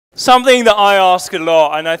Something that I ask a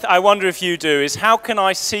lot, and I wonder if you do, is how can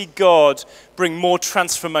I see God bring more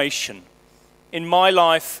transformation in my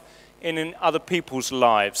life and in other people's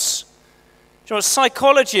lives? You know,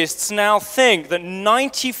 psychologists now think that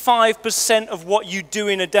 95% of what you do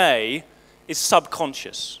in a day is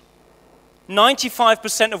subconscious.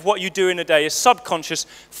 95% of what you do in a day is subconscious.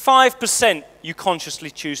 5% you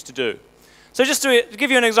consciously choose to do. So just to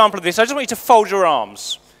give you an example of this, I just want you to fold your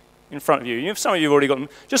arms in front of you. Some of you have already got them.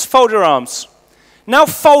 Just fold your arms. Now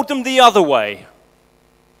fold them the other way.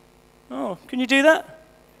 Oh, can you do that?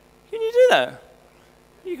 Can you do that?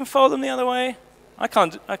 You can fold them the other way. I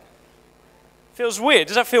can't. Feels weird.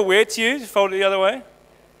 Does that feel weird to you, to fold it the other way?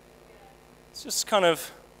 It's just kind of...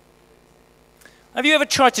 Have you ever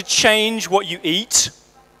tried to change what you eat?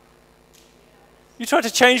 You tried to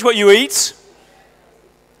change what you eat?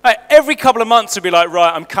 Every couple of months it'd be like,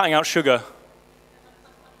 right, I'm cutting out sugar.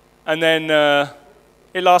 And then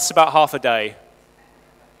it lasts about half a day.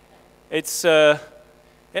 It's kind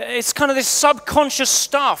of this subconscious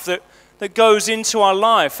stuff that goes into our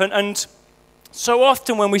life. And so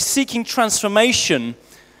often when we're seeking transformation,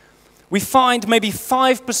 we find maybe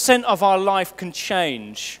 5% of our life can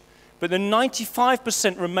change, but the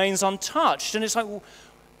 95% remains untouched. And it's like, well,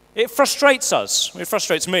 it frustrates us. It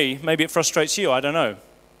frustrates me. Maybe it frustrates you. I don't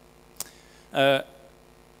know.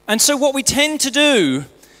 And so what we tend to do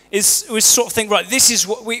is we sort of think, right, this is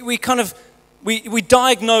what we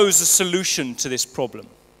diagnose a solution to this problem.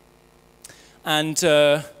 And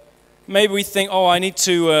maybe we think, oh, I need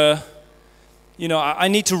to, I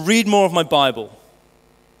need to read more of my Bible.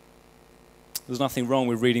 There's nothing wrong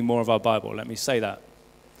with reading more of our Bible, let me say that.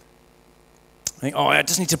 I think, oh, I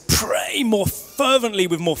just need to pray more fervently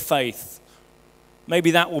with more faith.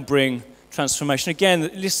 Maybe that will bring transformation.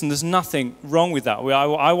 Again, listen, there's nothing wrong with that.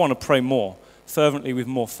 I want to pray more fervently with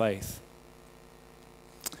more faith.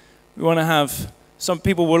 We want to have, some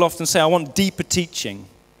people will often say, I want deeper teaching.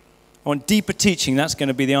 I want deeper teaching, that's going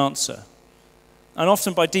to be the answer. And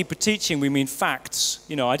often by deeper teaching, we mean facts.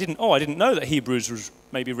 I didn't know that Hebrews was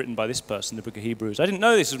maybe written by this person, the book of Hebrews. I didn't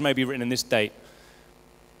know this was maybe written in this date.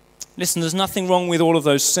 Listen, there's nothing wrong with all of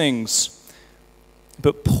those things.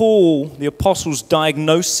 But Paul, the apostle's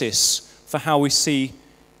diagnosis for how we see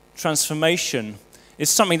transformation is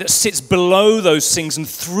something that sits below those things and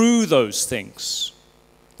through those things.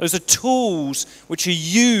 Those are tools which are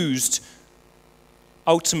used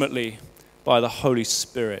ultimately by the Holy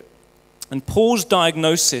Spirit. And Paul's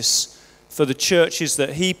diagnosis for the churches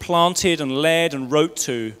that he planted and led and wrote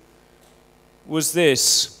to was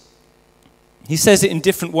this. He says it in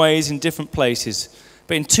different ways, in different places.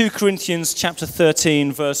 But in 2 Corinthians chapter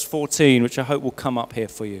 13, verse 14, which I hope will come up here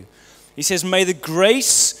for you, he says, may the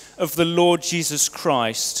grace of the Lord Jesus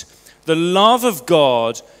Christ, the love of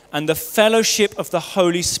God, and the fellowship of the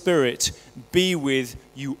Holy Spirit be with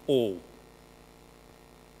you all.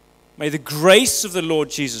 May the grace of the Lord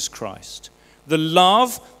Jesus Christ, the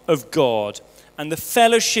love of God, and the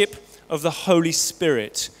fellowship of the Holy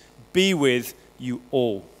Spirit be with you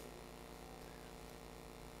all.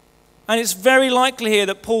 And it's very likely here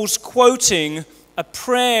that Paul's quoting a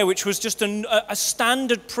prayer which was just a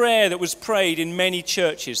standard prayer that was prayed in many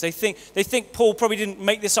churches. They think Paul probably didn't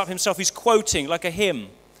make this up himself. He's quoting like a hymn,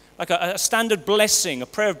 like a standard blessing, a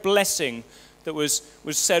prayer of blessing that was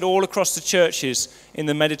said all across the churches in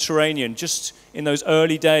the Mediterranean, just in those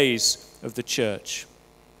early days of the church.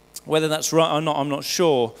 Whether that's right or not, I'm not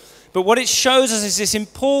sure. But what it shows us is this: in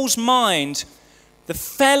Paul's mind, the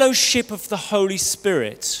fellowship of the Holy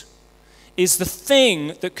Spirit is the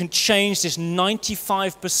thing that can change this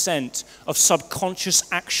 95% of subconscious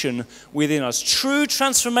action within us. True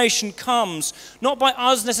transformation comes not by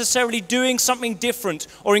us necessarily doing something different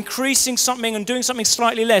or increasing something and doing something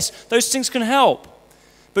slightly less. Those things can help.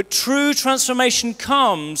 But true transformation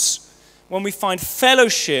comes when we find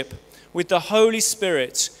fellowship with the Holy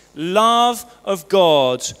Spirit, love of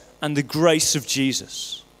God, and the grace of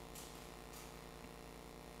Jesus.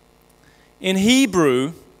 In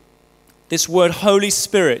Hebrew, this word Holy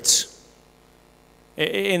Spirit,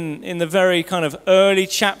 in the very kind of early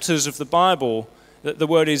chapters of the Bible, the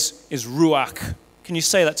word is ruach. Can you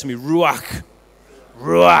say that to me? Ruach.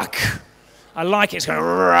 Ruach. I like it. It's going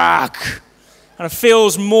ruach. And it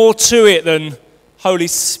feels more to it than Holy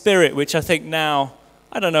Spirit, which I think now,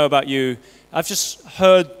 I don't know about you, I've just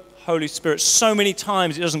heard Holy Spirit so many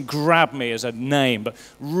times it doesn't grab me as a name, but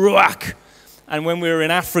ruach. And when we were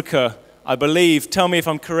in Africa, I believe, tell me if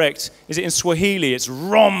I'm correct, is it in Swahili? It's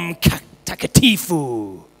Rom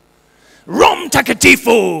Takatifu. Rom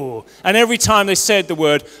Takatifu. And every time they said the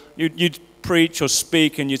word, you'd preach or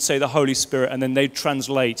speak and you'd say the Holy Spirit, and then they'd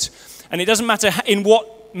translate. And it doesn't matter in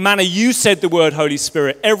what manner you said the word Holy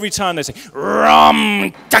Spirit, every time they say,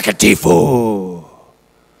 Ram Takatifu.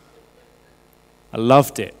 I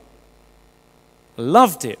loved it. I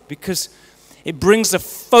loved it because it brings a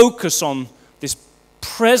focus on this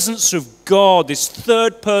presence of God, this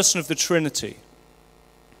third person of the Trinity.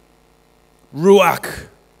 Ruach.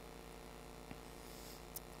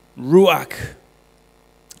 Ruach.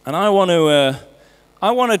 And I want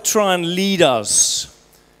to try and lead us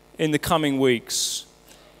in the coming weeks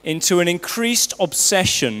into an increased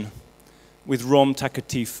obsession with Rom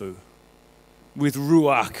Takatifu, with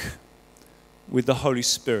Ruach, with the Holy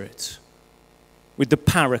Spirit, with the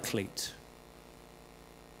Paraclete,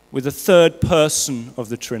 with the third person of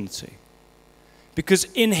the Trinity. Because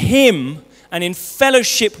in Him and in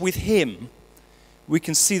fellowship with Him, we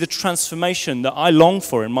can see the transformation that I long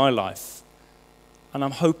for in my life. And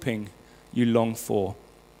I'm hoping you long for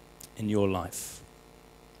in your life.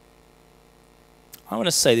 I want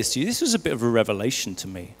to say this to you. This was a bit of a revelation to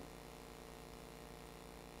me.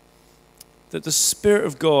 That the Spirit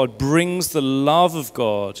of God brings the love of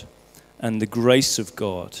God and the grace of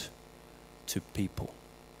God to people.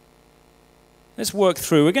 Let's work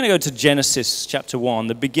through. We're going to go to Genesis chapter 1,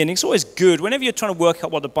 the beginning. It's always good. Whenever you're trying to work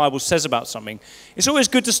out what the Bible says about something, it's always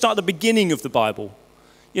good to start at the beginning of the Bible.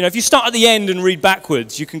 You know, if you start at the end and read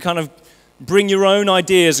backwards, you can kind of bring your own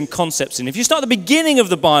ideas and concepts in. If you start at the beginning of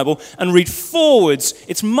the Bible and read forwards,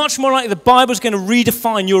 it's much more likely the Bible's going to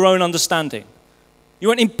redefine your own understanding. You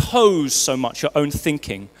won't impose so much your own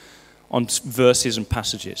thinking on verses and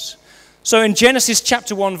passages. So in Genesis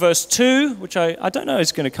chapter 1, verse 2, which I don't know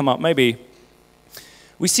is going to come up, maybe,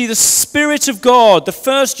 we see the Spirit of God. The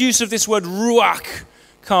first use of this word ruach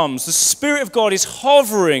comes. The Spirit of God is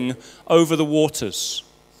hovering over the waters.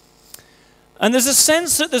 And there's a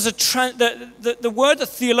sense that there's the word that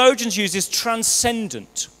theologians use is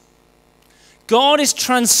transcendent. God is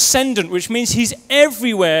transcendent, which means He's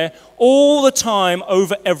everywhere, all the time,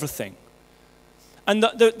 over everything. And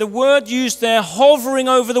the word used there, hovering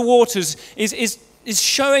over the waters, is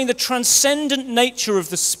showing the transcendent nature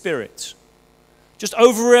of the Spirit. Just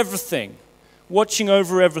over everything, watching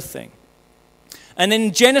over everything. And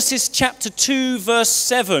in Genesis chapter 2, verse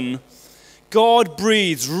 7, God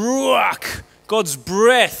breathes, ruach, God's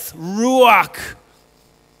breath, ruach.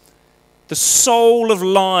 The soul of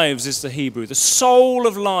lives is the Hebrew. The soul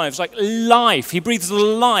of lives, like life. He breathes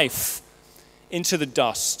life into the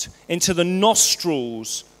dust, into the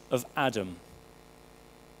nostrils of Adam.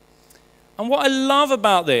 And what I love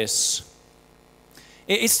about this,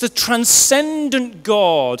 it's the transcendent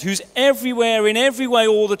God who's everywhere, in every way,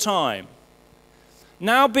 all the time,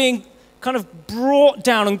 now being kind of brought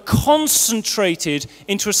down and concentrated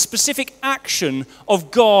into a specific action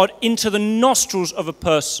of God into the nostrils of a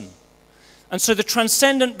person. And so the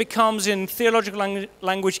transcendent becomes, in theological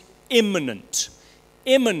language, immanent.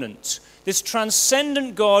 Immanent. This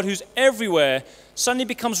transcendent God who's everywhere suddenly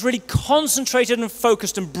becomes really concentrated and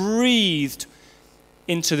focused and breathed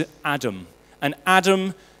into Adam. And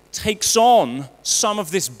Adam takes on some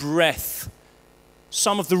of this breath,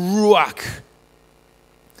 some of the ruach,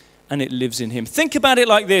 and it lives in him. Think about it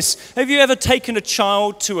like this. Have you ever taken a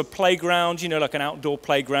child to a playground, you know, like an outdoor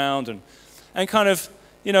playground, and kind of,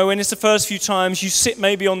 you know, when it's the first few times, you sit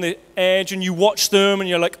maybe on the edge and you watch them and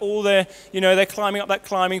you're like, oh, they're climbing up that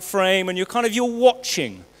climbing frame, and you're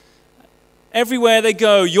watching. Everywhere they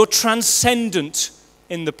go, you're transcendent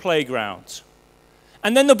in the playground.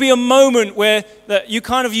 And then there'll be a moment where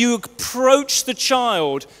you approach the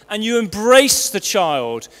child and you embrace the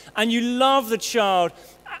child and you love the child,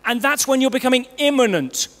 and that's when you're becoming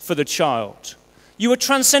immanent for the child. You were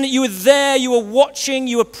transcendent, you were there, you were watching,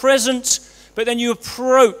 you were present, but then you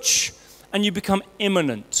approach and you become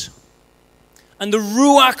immanent. And the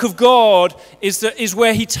ruach of God is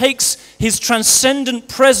where He takes His transcendent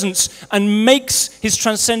presence and makes His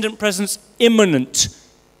transcendent presence immanent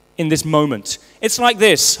in this moment. It's like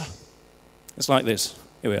this. It's like this.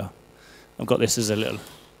 Here we are. I've got this as a little.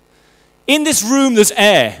 In this room, there's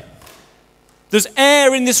air. There's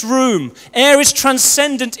air in this room. Air is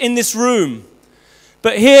transcendent in this room.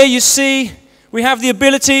 But here you see, we have the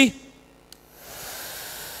ability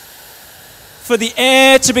for the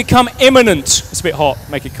air to become immanent. It's a bit hot,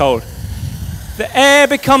 make it cold. The air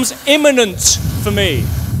becomes immanent for me,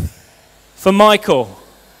 for Michael.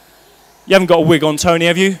 You haven't got a wig on, Tony,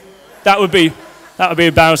 have you? That would be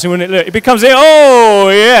embarrassing, wouldn't it? Look, it becomes, oh,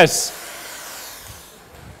 yes.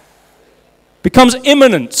 Becomes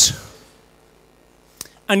immanent.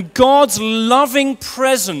 And God's loving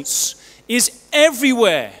presence is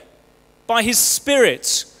everywhere by His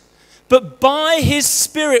Spirit. But by His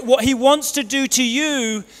Spirit, what He wants to do to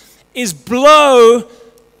you is blow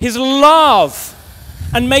his love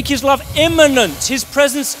and make his love imminent, his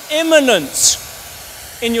presence imminent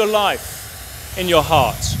in your life, in your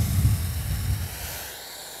heart.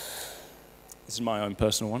 This is my own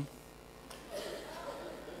personal one.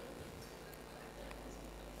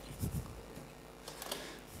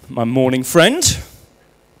 My morning friend.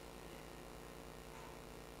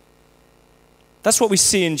 That's what we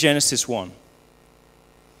see in Genesis 1.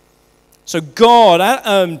 So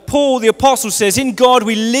God, Paul the apostle says, in God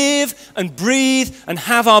we live and breathe and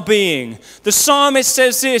have our being. The psalmist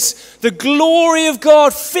says this, the glory of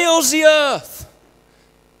God fills the earth.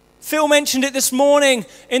 Phil mentioned it this morning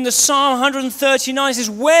in the Psalm 139. He says,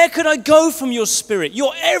 where could I go from your spirit?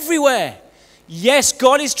 You're everywhere. Yes,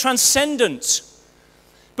 God is transcendent.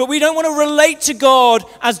 But we don't want to relate to God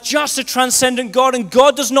as just a transcendent God, and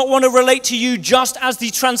God does not want to relate to you just as the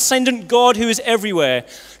transcendent God who is everywhere.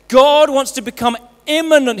 God wants to become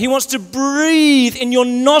immanent. He wants to breathe in your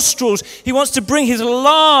nostrils. He wants to bring his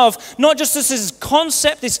love, not just as this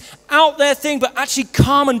concept, this out there thing, but actually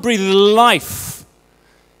come and breathe life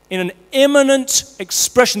in an immanent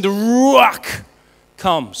expression. The ruach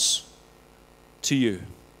comes to you.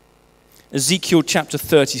 Ezekiel chapter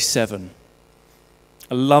 37.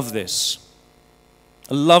 I love this.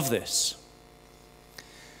 I love this.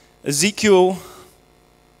 Ezekiel,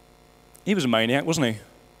 he was a maniac, wasn't he?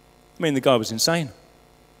 I mean, the guy was insane.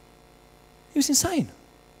 He was insane.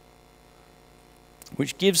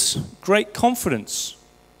 Which gives great confidence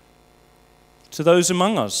to those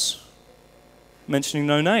among us, mentioning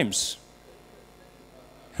no names,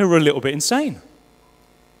 who are a little bit insane.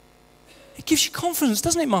 It gives you confidence,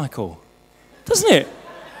 doesn't it, Michael? Doesn't it?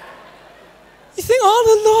 You think,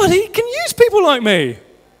 oh, the Lord, he can use people like me.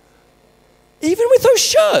 Even with those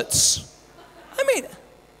shirts. I mean,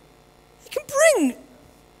 he can bring...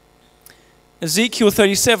 Ezekiel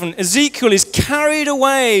 37. Ezekiel is carried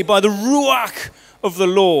away by the ruach of the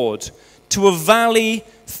Lord to a valley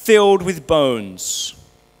filled with bones.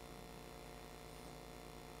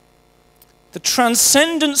 The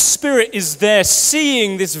transcendent spirit is there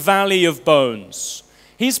seeing this valley of bones.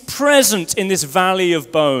 He's present in this valley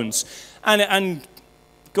of bones. And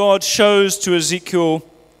God shows to Ezekiel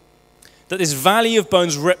that this valley of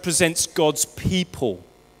bones represents God's people.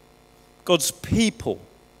 God's people.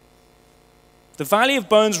 The valley of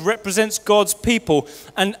bones represents God's people.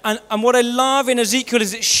 And what I love in Ezekiel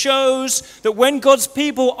is it shows that when God's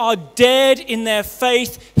people are dead in their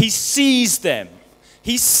faith, he sees them.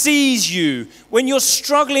 He sees you. When you're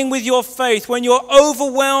struggling with your faith, when you're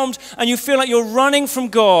overwhelmed and you feel like you're running from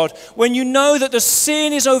God, when you know that the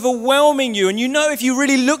sin is overwhelming you, and you know if you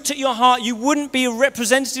really looked at your heart, you wouldn't be a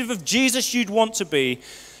representative of Jesus you'd want to be.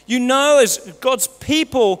 You know, as God's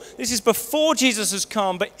people, this is before Jesus has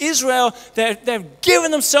come, but Israel, they've given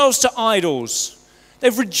themselves to idols.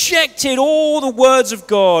 They've rejected all the words of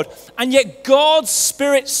God, and yet God's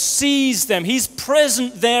Spirit sees them. He's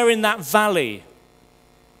present there in that valley.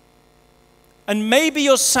 And maybe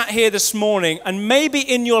you're sat here this morning, and maybe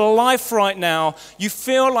in your life right now, you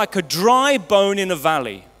feel like a dry bone in a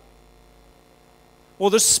valley. Well,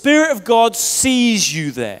 the Spirit of God sees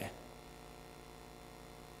you there.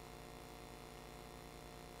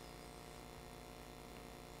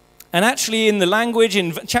 And actually in the language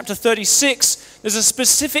in chapter 36, there's a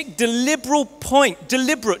specific deliberate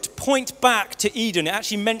point back to Eden. It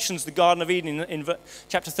actually mentions the Garden of Eden in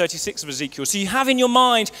chapter 36 of Ezekiel. So you have in your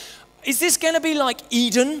mind, is this going to be like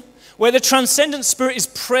Eden, where the transcendent spirit is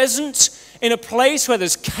present in a place where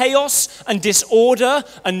there's chaos and disorder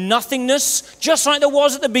and nothingness, just like there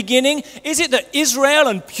was at the beginning? Is it that Israel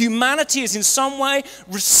and humanity is in some way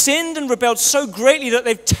sinned and rebelled so greatly that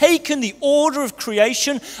they've taken the order of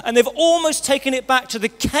creation and they've almost taken it back to the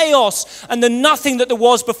chaos and the nothing that there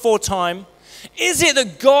was before time? Is it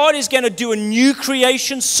that God is going to do a new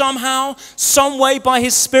creation somehow, some way by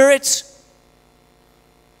his Spirit?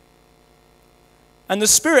 And the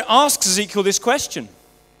Spirit asks Ezekiel this question.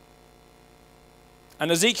 And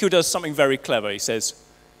Ezekiel does something very clever. He says,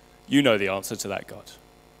 you know the answer to that, God.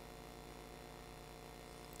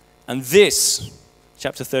 And this,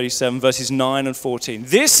 chapter 37, verses 9 and 14,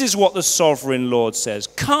 this is what the sovereign Lord says.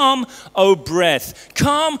 Come, O breath,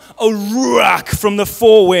 come, O ruach from the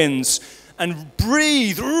four winds, and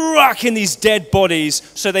breathe ruach in these dead bodies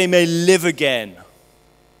so they may live again.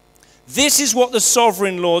 This is what the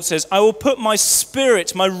sovereign Lord says. I will put my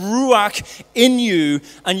spirit, my ruach in you,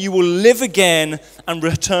 and you will live again and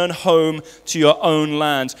return home to your own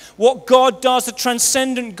land. What God does, the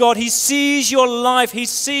transcendent God, he sees your life. He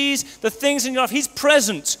sees the things in your life. He's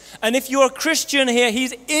present. And if you're a Christian here,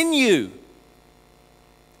 he's in you.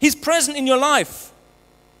 He's present in your life.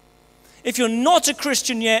 If you're not a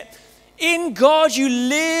Christian yet, in God you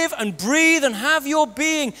live and breathe and have your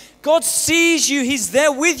being. God sees you, he's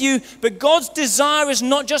there with you, but God's desire is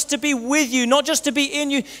not just to be with you, not just to be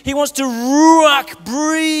in you. He wants to ruach,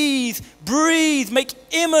 breathe, make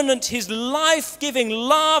immanent his life-giving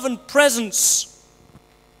love and presence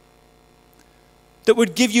that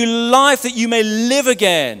would give you life that you may live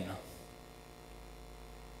again.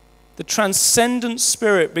 The transcendent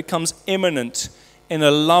Spirit becomes immanent in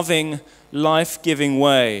a loving, life-giving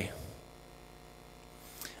way.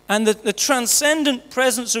 And the transcendent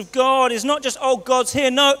presence of God is not just, oh, God's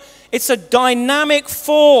here. No, it's a dynamic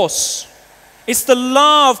force. It's the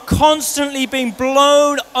love constantly being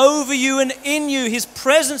blown over you and in you. His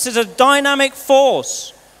presence is a dynamic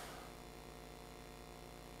force.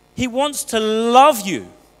 He wants to love you.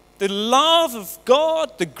 The love of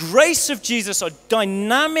God, the grace of Jesus are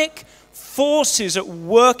dynamic forces at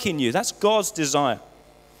work in you. That's God's desire.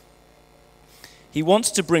 He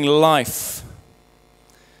wants to bring life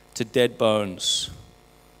to dead bones.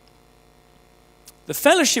 The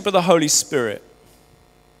fellowship of the Holy Spirit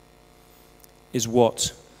is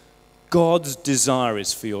what God's desire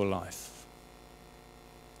is for your life.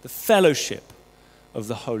 The fellowship of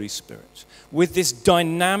the Holy Spirit with this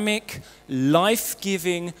dynamic,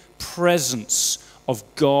 life-giving presence of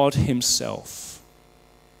God himself.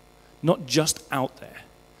 Not just out there,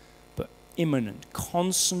 but immanent,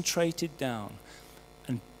 concentrated down,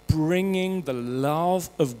 and bringing the love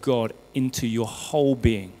of God into your whole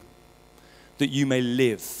being, that you may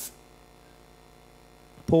live.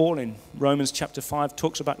 Paul in Romans chapter 5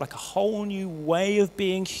 talks about like a whole new way of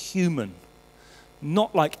being human,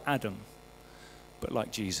 not like Adam, but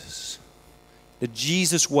like Jesus. The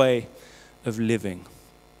Jesus way of living.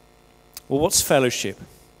 Well, what's fellowship?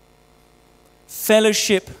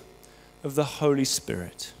 Fellowship of the Holy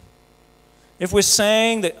Spirit. If we're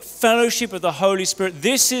saying that fellowship of the Holy Spirit,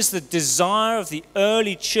 this is the desire of the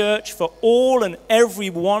early church for all and every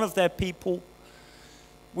one of their people,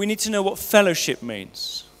 we need to know what fellowship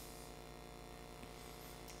means.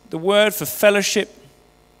 The word for fellowship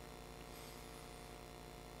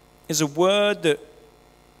is a word that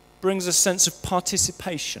brings a sense of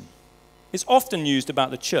participation. It's often used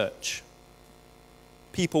about the church.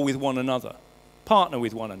 People with one another, partner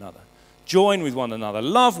with one another, join with one another,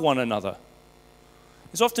 love one another.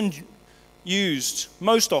 It's often used,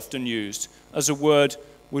 most often used, as a word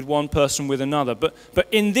with one person with another. But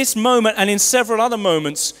in this moment and in several other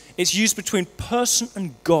moments, it's used between person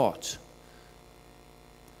and God.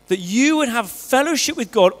 That you would have fellowship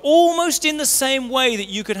with God almost in the same way that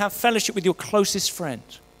you could have fellowship with your closest friend.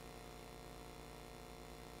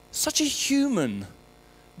 Such a human,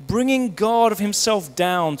 bringing God of himself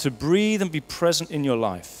down to breathe and be present in your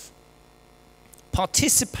life.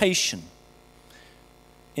 Participation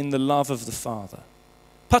in the love of the Father.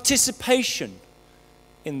 Participation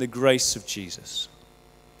in the grace of Jesus.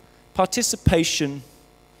 Participation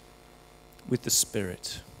with the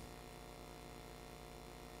Spirit.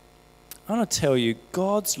 I want to tell you,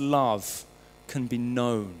 God's love can be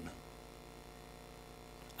known.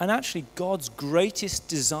 And actually, God's greatest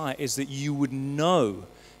desire is that you would know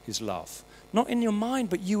his love. Not in your mind,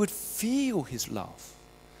 but you would feel his love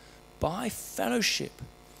by fellowship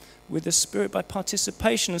with the Spirit, by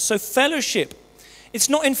participation. And so fellowship, it's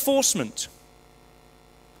not enforcement.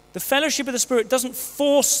 The fellowship of the Spirit doesn't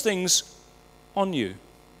force things on you.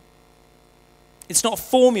 It's not a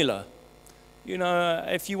formula. You know,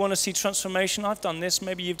 if you want to see transformation, I've done this,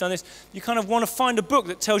 maybe you've done this. You kind of want to find a book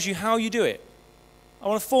that tells you how you do it. I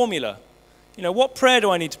want a formula. You know, what prayer do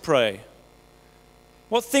I need to pray?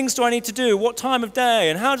 What things do I need to do? What time of day?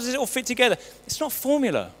 And how does it all fit together? It's not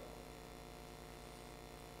formula.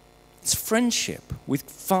 It's friendship with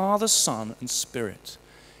Father, Son, and Spirit.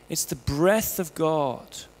 It's the breath of God.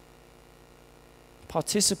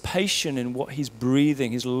 Participation in what he's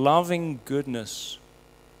breathing, his loving goodness.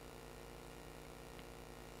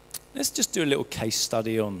 Let's just do a little case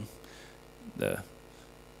study on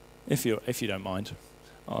if you don't mind,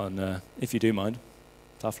 if you do mind,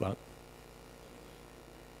 tough luck.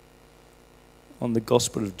 On the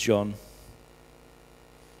Gospel of John.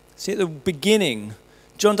 See, at the beginning,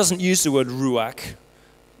 John doesn't use the word ruach,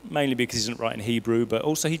 mainly because he isn't writing Hebrew, but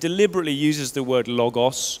also he deliberately uses the word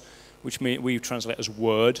logos, which we translate as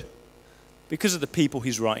word, because of the people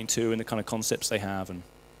he's writing to and the kind of concepts they have. And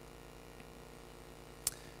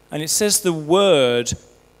it says the word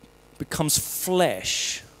becomes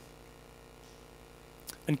flesh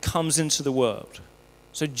and comes into the world.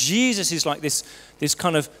 So Jesus is like this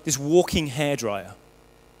walking hairdryer.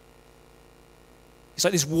 It's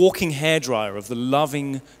like this walking hairdryer of the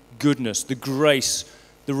loving goodness, the grace,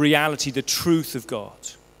 the the reality, the truth of God.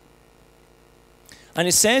 And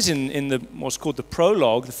it says in what's called the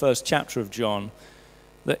prologue, the first chapter of John,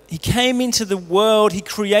 that he came into the world he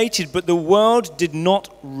created, but the world did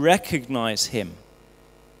not recognize him.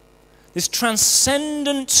 This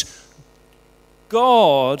transcendent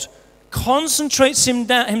God concentrates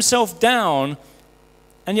himself down,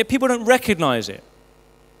 and yet people don't recognize it.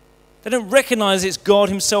 They don't recognize it's God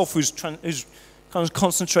himself who's kind of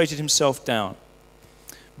concentrated himself down.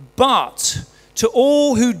 But to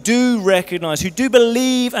all who do recognize, who do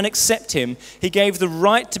believe and accept him, he gave the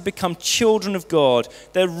right to become children of God.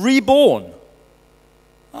 They're reborn.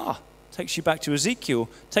 Takes you back to Ezekiel,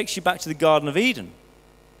 takes you back to the Garden of Eden.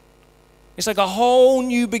 It's like a whole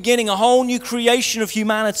new beginning, a whole new creation of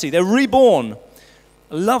humanity. They're reborn.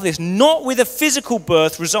 I love this. Not with a physical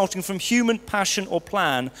birth resulting from human passion or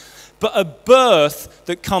plan, but a birth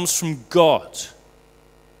that comes from God.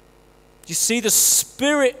 You see, the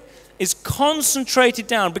Spirit is concentrated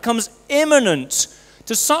down, becomes immanent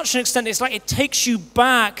to such an extent, it's like it takes you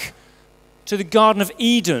back to the Garden of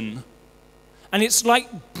Eden. And it's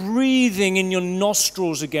like breathing in your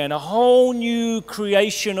nostrils again, a whole new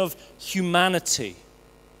creation of humanity.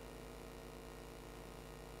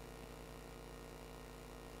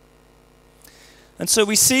 And so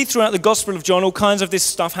we see throughout the Gospel of John all kinds of this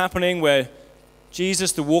stuff happening where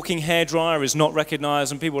Jesus, the walking hairdryer, is not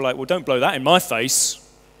recognized, and people are like, well, don't blow that in my face.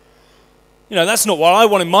 You know, that's not what I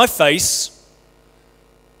want in my face.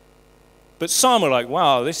 But some are like,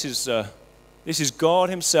 wow, this is God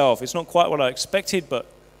himself. It's not quite what I expected, but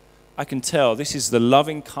I can tell this is the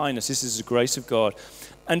loving kindness. This is the grace of God.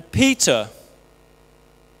 And Peter,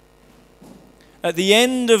 at the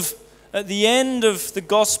end of the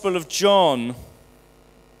Gospel of John,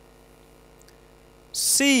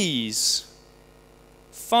 sees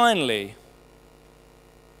finally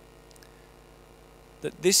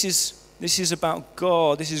that this is about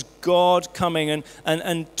God. This is God coming.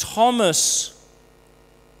 And Thomas,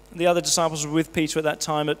 the other disciples were with Peter at that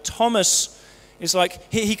time, but Thomas is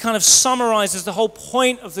like, he kind of summarizes the whole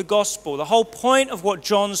point of the gospel. The whole point of what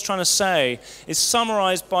John's trying to say is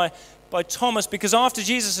summarized by Thomas, because after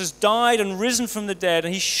Jesus has died and risen from the dead,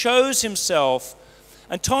 and he shows himself,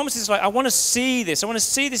 and Thomas is like, I want to see this. I want to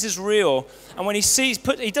see this is real. And when he sees,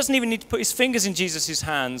 he doesn't even need to put his fingers in Jesus'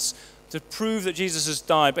 hands to prove that Jesus has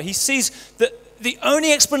died, but he sees that the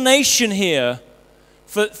only explanation here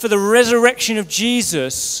for the resurrection of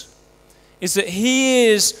Jesus is that he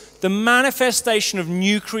is the manifestation of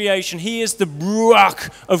new creation. He is the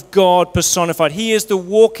Ruach of God personified. He is the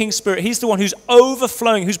walking Spirit. He's the one who's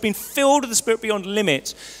overflowing, who's been filled with the Spirit beyond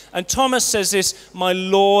limit. And Thomas says this, my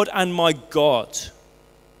Lord and my God.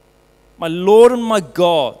 My Lord and my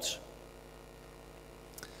God.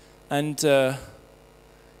 And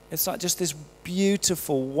it's like just this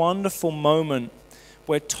beautiful, wonderful moment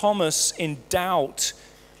where Thomas, in doubt,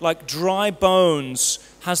 like dry bones,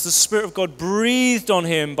 has the Spirit of God breathed on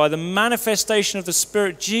him by the manifestation of the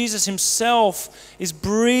Spirit. Jesus himself is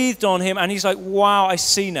breathed on him, and he's like, wow, I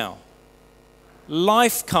see now.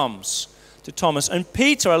 Life comes to Thomas. And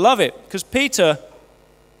Peter, I love it, because Peter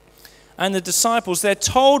and the disciples, they're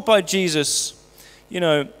told by Jesus, you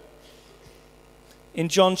know, in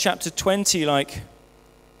John chapter 20, like,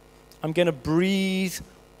 I'm going to breathe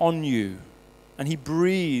on you. And he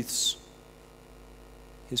breathes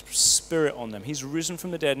his Spirit on them. He's risen from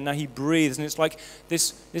the dead, and now he breathes. And it's like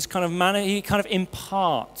this kind of manner, he kind of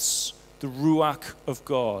imparts the Ruach of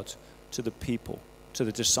God to the people, to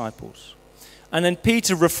the disciples. And then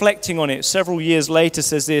Peter, reflecting on it several years later,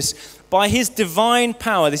 says this, by his divine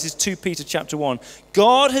power, this is 2 Peter chapter 1,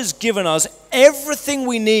 God has given us everything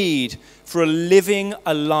we need for living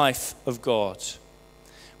a life of God.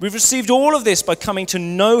 We've received all of this by coming to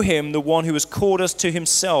know him, the one who has called us to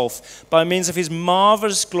himself by means of his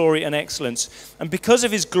marvelous glory and excellence. And because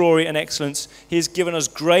of his glory and excellence, he has given us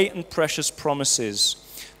great and precious promises.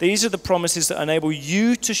 These are the promises that enable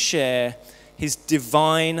you to share his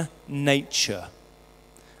divine nature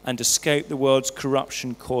and escape the world's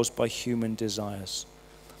corruption caused by human desires.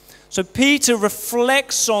 So Peter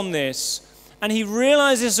reflects on this, and he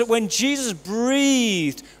realizes that when Jesus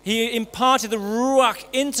breathed, he imparted the Ruach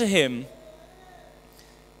into him.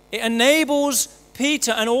 It enables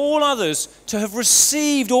Peter and all others to have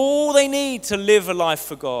received all they need to live a life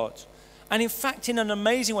for God. And in fact, in an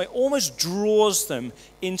amazing way, almost draws them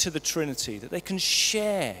into the Trinity, that they can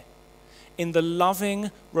share in the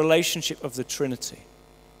loving relationship of the Trinity.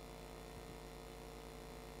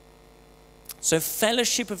 So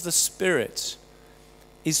fellowship of the Spirit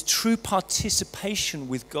is true participation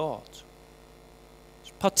with God.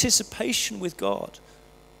 It's participation with God.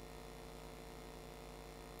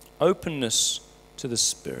 Openness to the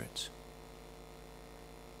Spirit.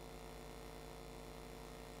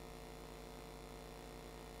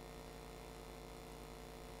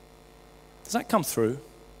 Does that come through?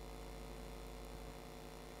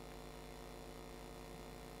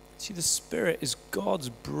 See, the Spirit is God's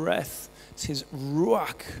breath. It's His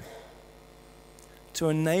ruach to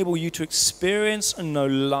enable you to experience and know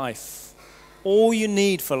life. All you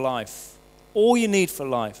need for life. All you need for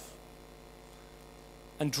life.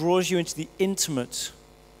 And draws you into the intimate,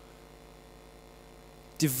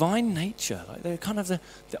 divine nature. Like they're kind of the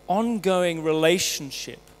ongoing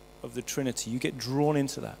relationship of the Trinity. You get drawn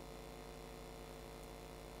into that.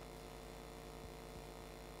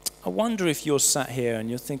 I wonder if you're sat here and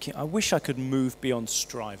you're thinking, I wish I could move beyond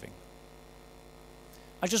striving.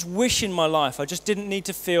 I just wish in my life I just didn't need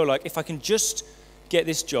to feel like if I can just get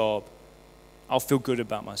this job, I'll feel good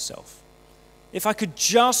about myself. If I could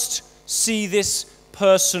just see this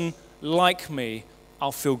person like me,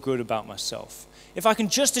 I'll feel good about myself. If I can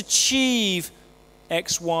just achieve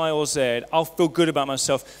X, Y, or Z, I'll feel good about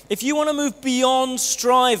myself. If you want to move beyond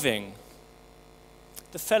striving,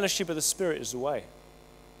 the fellowship of the Spirit is the way.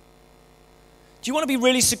 Do you want to be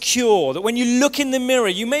really secure that when you look in the mirror,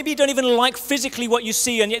 you maybe don't even like physically what you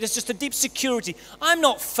see, and yet there's just a deep security? I'm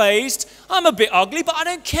not fazed. I'm a bit ugly, but I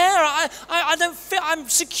don't care. I don't feel. I'm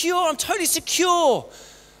secure. I'm totally secure.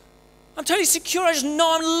 I'm totally secure. I just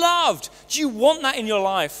know I'm loved. Do you want that in your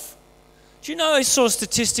life? Do you know, I saw a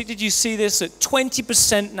statistic, did you see this? That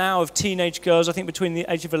 20% now of teenage girls, I think between the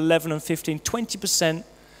age of 11 and 15, 20%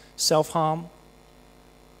 self-harm.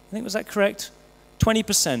 I think, was that correct?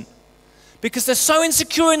 20%. Because they're so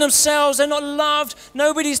insecure in themselves, they're not loved,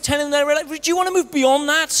 nobody's telling them they're. Do you want to move beyond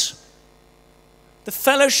that? The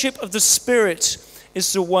fellowship of the Spirit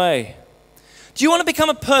is the way. Do you want to become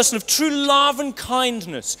a person of true love and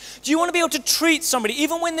kindness? Do you want to be able to treat somebody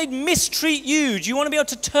even when they mistreat you? Do you want to be able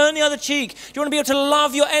to turn the other cheek? Do you want to be able to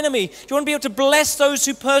love your enemy? Do you want to be able to bless those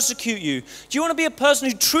who persecute you? Do you want to be a person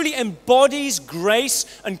who truly embodies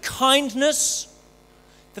grace and kindness?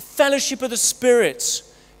 The fellowship of the Spirit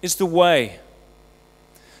is the way.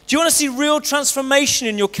 Do you want to see real transformation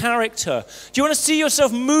in your character? Do you want to see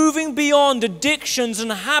yourself moving beyond addictions and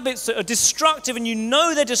habits that are destructive and you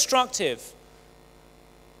know they're destructive?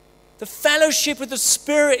 The fellowship of the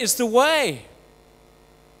Spirit is the way.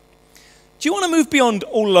 Do you want to move beyond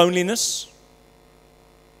all loneliness?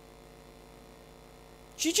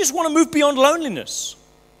 Do you just want to move beyond loneliness?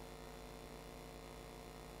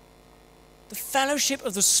 The fellowship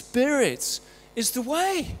of the Spirit is the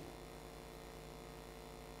way.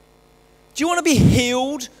 Do you want to be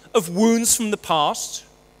healed of wounds from the past?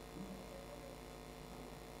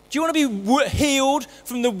 Do you want to be healed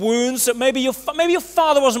from the wounds that maybe your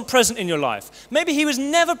father wasn't present in your life? Maybe he was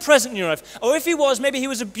never present in your life. Or if he was, maybe he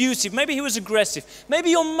was abusive. Maybe he was aggressive. Maybe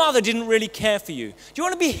your mother didn't really care for you. Do you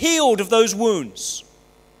want to be healed of those wounds?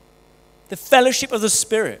 The fellowship of the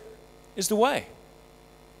Spirit is the way.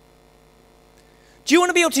 Do you want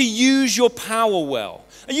to be able to use your power well?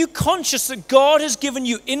 Are you conscious that God has given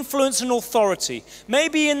you influence and authority?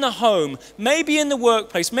 Maybe in the home, maybe in the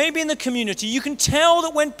workplace, maybe in the community. You can tell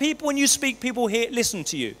that when you speak, people listen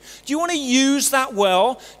to you. Do you want to use that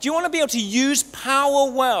well? Do you want to be able to use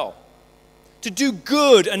power well? To do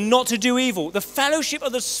good and not to do evil? The fellowship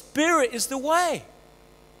of the Spirit is the way.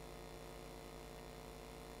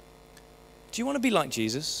 Do you want to be like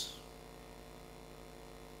Jesus?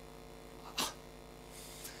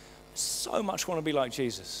 So much want to be like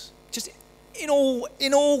Jesus. Just in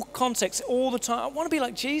all contexts, all the time. I want to be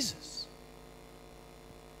like Jesus.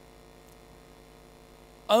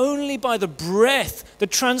 Only by the breath, the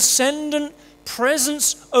transcendent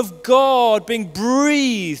presence of God being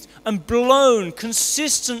breathed and blown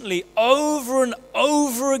consistently over and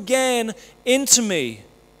over again into me.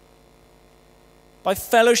 By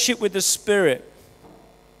fellowship with the Spirit.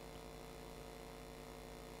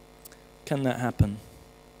 Can that happen?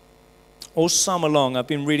 All summer long, I've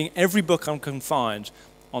been reading every book I can find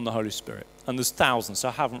on the Holy Spirit. And there's thousands, so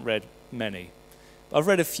I haven't read many. But I've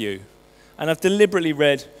read a few. And I've deliberately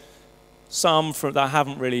read some that I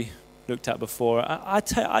haven't really looked at before.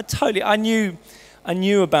 I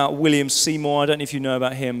knew about William Seymour. I don't know if you know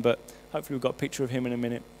about him, but hopefully we've got a picture of him in a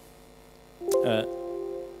minute.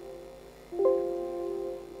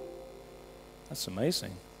 That's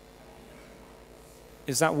amazing.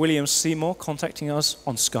 Is that William Seymour contacting us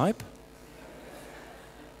on Skype?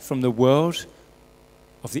 From the world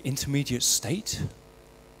of the intermediate state?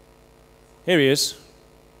 Here he is.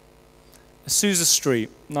 Azusa Street,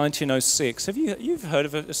 1906. You've heard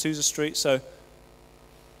of Azusa Street? So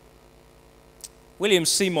William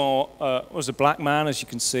Seymour was a black man, as you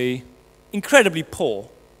can see, incredibly poor,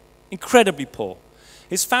 incredibly poor.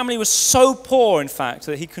 His family was so poor, in fact,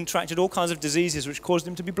 that he contracted all kinds of diseases which caused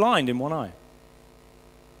him to be blind in one eye.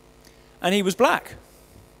 And he was black,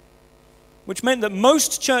 which meant that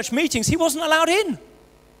most church meetings he wasn't allowed in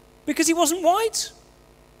because he wasn't white.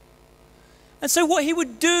 And so what he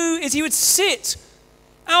would do is he would sit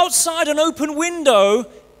outside an open window,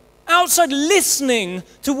 outside listening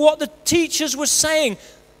to what the teachers were saying.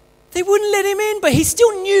 They wouldn't let him in, but he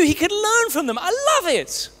still knew he could learn from them. I love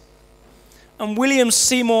it. And William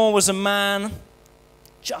Seymour was a man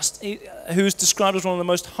who's described as one of the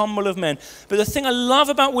most humble of men. But the thing I love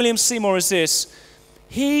about William Seymour is this.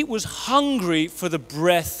 He was hungry for the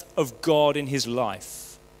breath of God in his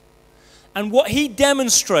life. And what he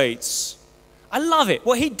demonstrates, I love it.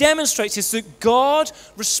 What he demonstrates is that God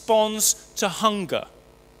responds to hunger.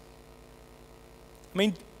 I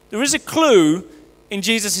mean, there is a clue in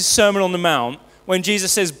Jesus' Sermon on the Mount when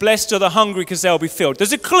Jesus says, "Blessed are the hungry because they'll be filled."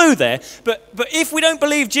 There's a clue there. But if we don't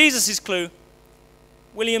believe Jesus' clue,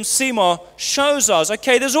 William Seymour shows us,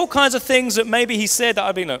 okay, there's all kinds of things that maybe he said that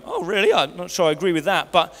I'd be like, oh, really? I'm not sure I agree with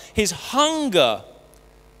that. But his hunger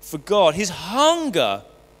for God, his hunger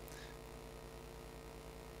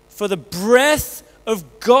for the breath of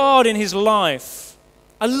God in his life,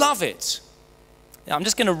 I love it. Now, I'm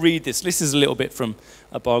just going to read this. This is a little bit from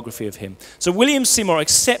a biography of him. So William Seymour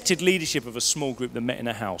accepted leadership of a small group that met in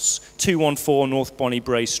a house, 214 North Bonnie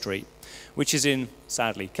Bray Street, which is in,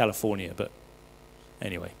 sadly, California, but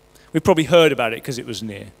anyway, we've probably heard about it because it was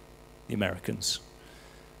near the Americans.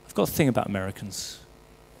 I've got a thing about Americans.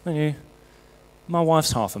 Don't you? My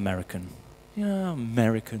wife's half American. Yeah,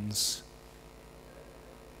 Americans.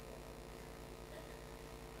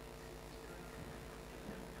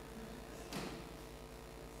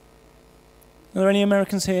 Are there any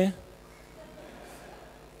Americans here?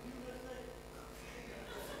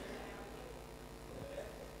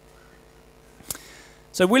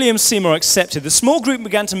 So William Seymour accepted. The small group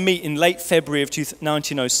began to meet in late February of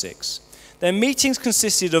 1906. Their meetings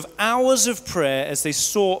consisted of hours of prayer as they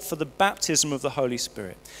sought for the baptism of the Holy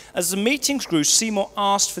Spirit. As the meetings grew, Seymour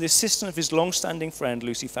asked for the assistance of his long-standing friend,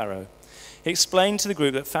 Lucy Farrow. He explained to the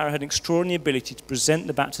group that Farrow had an extraordinary ability to present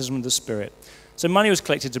the baptism of the Spirit. So money was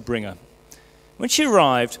collected to bring her. When she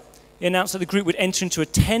arrived, he announced that the group would enter into a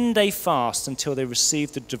 10-day fast until they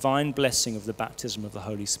received the divine blessing of the baptism of the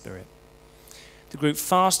Holy Spirit. The group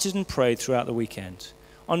fasted and prayed throughout the weekend.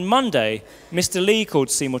 On Monday, Mr. Lee called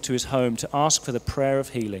Seymour to his home to ask for the prayer of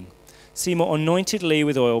healing. Seymour anointed Lee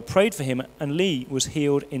with oil, prayed for him, and Lee was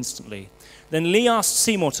healed instantly. Then Lee asked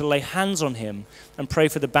Seymour to lay hands on him and pray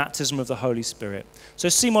for the baptism of the Holy Spirit. So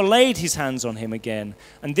Seymour laid his hands on him again,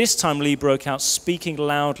 and this time Lee broke out speaking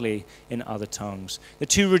loudly in other tongues. The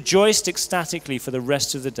two rejoiced ecstatically for the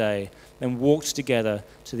rest of the day, then walked together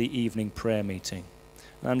to the evening prayer meeting.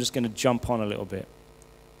 And I'm just going to jump on a little bit.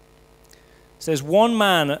 It says, one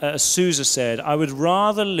man at Azusa said, "I would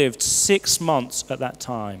rather live 6 months at that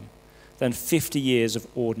time than 50 years of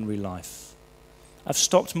ordinary life. I've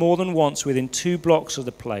stopped more than once within 2 blocks of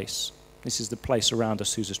the place." This is the place around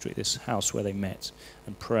Azusa Street, this house where they met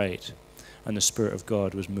and prayed, and the Spirit of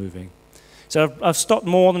God was moving. So I've stopped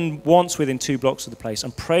more than once within 2 blocks of the place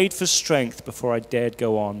and prayed for strength before I dared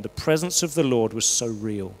go on. The presence of the Lord was so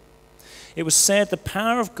real. It was said the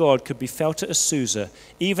power of God could be felt at Azusa,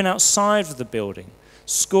 even outside of the building.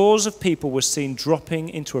 Scores of people were seen dropping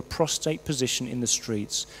into a prostrate position in the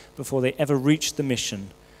streets before they ever reached the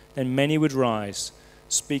mission. Then many would rise,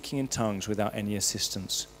 speaking in tongues without any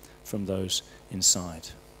assistance from those inside.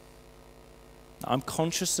 I'm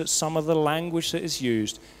conscious that some of the language that is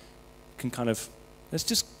used can kind of, let's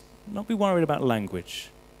just not be worried about language.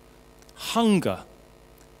 Hunger.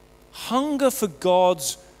 Hunger for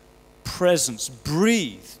God's presence,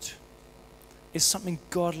 breathed, is something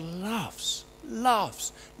God loves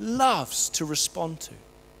to respond to.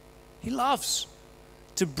 He loves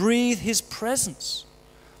to breathe his presence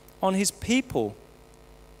on his people.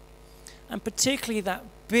 And particularly that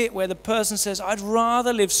bit where the person says, I'd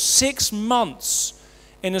rather live 6 months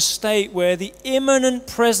in a state where the immanent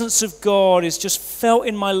presence of God is just felt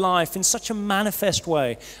in my life in such a manifest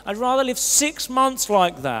way. I'd rather live 6 months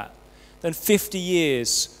like that than 50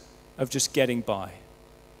 years of just getting by.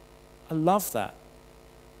 I love that.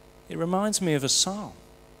 It reminds me of a psalm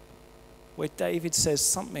where David says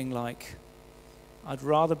something like, I'd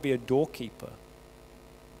rather be a doorkeeper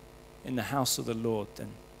in the house of the Lord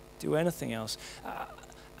than do anything else.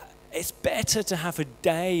 It's better to have a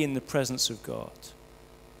day in the presence of God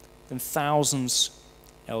than thousands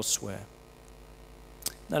elsewhere.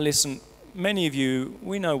 Now listen, many of you,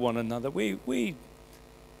 we know one another. We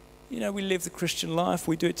we live the Christian life,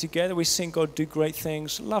 we do it together, we sing God do great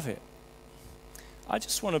things, love it. I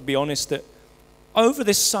just want to be honest that over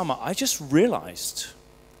this summer, I just realized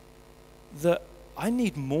that I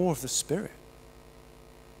need more of the Spirit.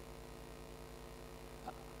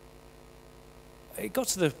 It got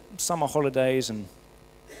to the summer holidays and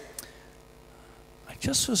I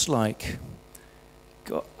just was like,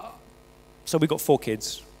 God. So we got 4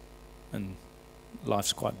 kids and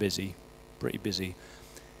life's quite busy, pretty busy.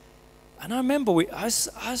 And I remember I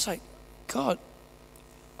was like, God,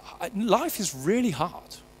 life is really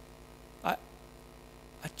hard.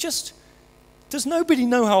 Does nobody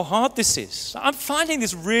know how hard this is? I'm finding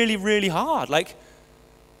this really, really hard. Like,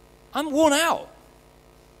 I'm worn out.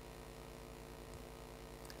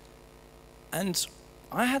 And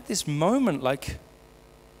I had this moment, like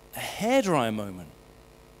a hairdryer moment,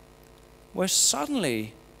 where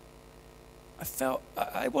suddenly I felt,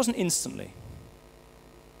 it wasn't instantly,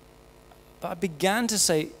 but I began to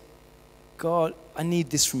say, God, I need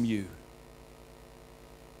this from you.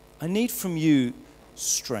 I need from you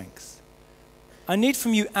strength. I need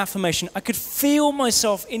from you affirmation. I could feel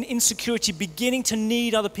myself in insecurity beginning to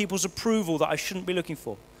need other people's approval that I shouldn't be looking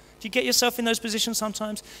for. Do you get yourself in those positions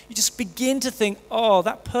sometimes? You just begin to think, oh,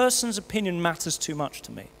 that person's opinion matters too much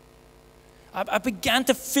to me. I began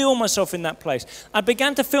to feel myself in that place. I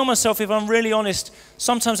began to feel myself, if I'm really honest,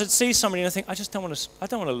 sometimes I'd see somebody and I think, I don't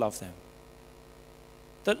want to love them.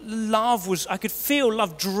 That I could feel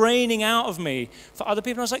love draining out of me for other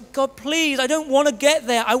people. And I was like, God, please, I don't want to get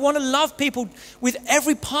there. I want to love people with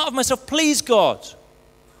every part of myself. Please, God.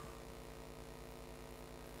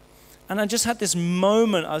 And I just had this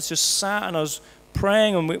moment. I was just sat and I was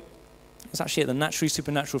praying. And it was actually at the Naturally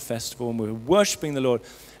Supernatural Festival. And we were worshiping the Lord.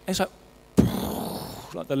 And it's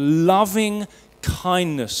like the loving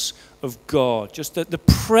kindness of God. Just the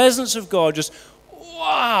presence of God. Just,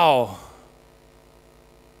 wow.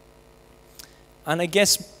 And I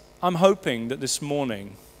guess I'm hoping that this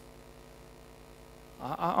morning,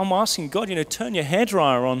 I'm asking God, turn your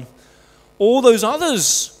hairdryer on all those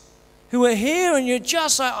others who are here and you're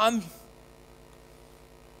just like,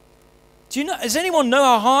 does anyone know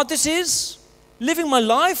how hard this is? Living my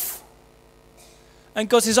life? And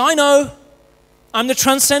God says, I know. I'm the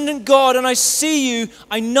transcendent God and I see you.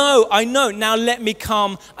 I know. Now let me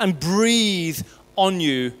come and breathe on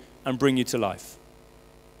you and bring you to life.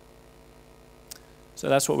 So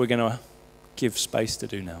that's what we're going to give space to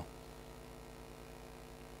do now.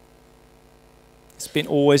 It's been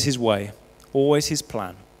always his way, always his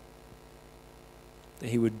plan, that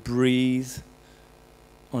he would breathe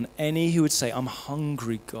on any who would say, I'm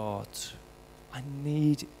hungry, God. I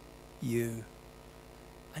need you.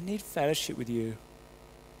 I need fellowship with you.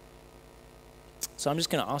 So I'm just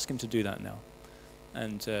going to ask him to do that now.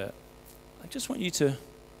 And I just want you to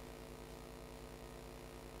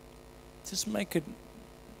just make a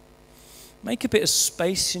bit of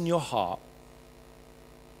space in your heart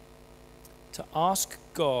to ask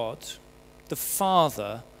God, the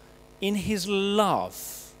Father, in his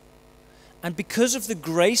love, and because of the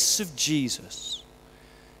grace of Jesus,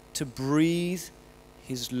 to breathe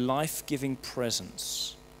his life-giving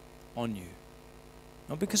presence on you.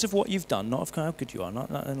 Not because of what you've done, not of how good you are, not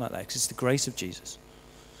nothing like that, because it's the grace of Jesus,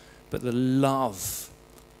 but the love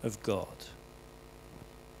of God.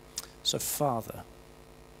 So, Father,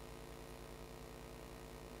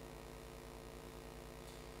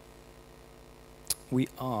 we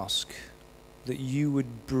ask that you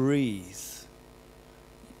would breathe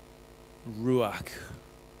Ruach.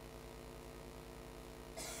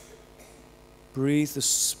 Breathe the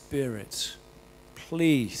Spirit.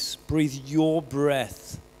 Please breathe your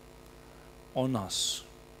breath on us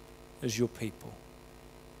as your people.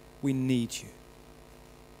 We need you.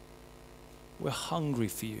 We're hungry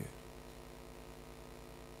for you.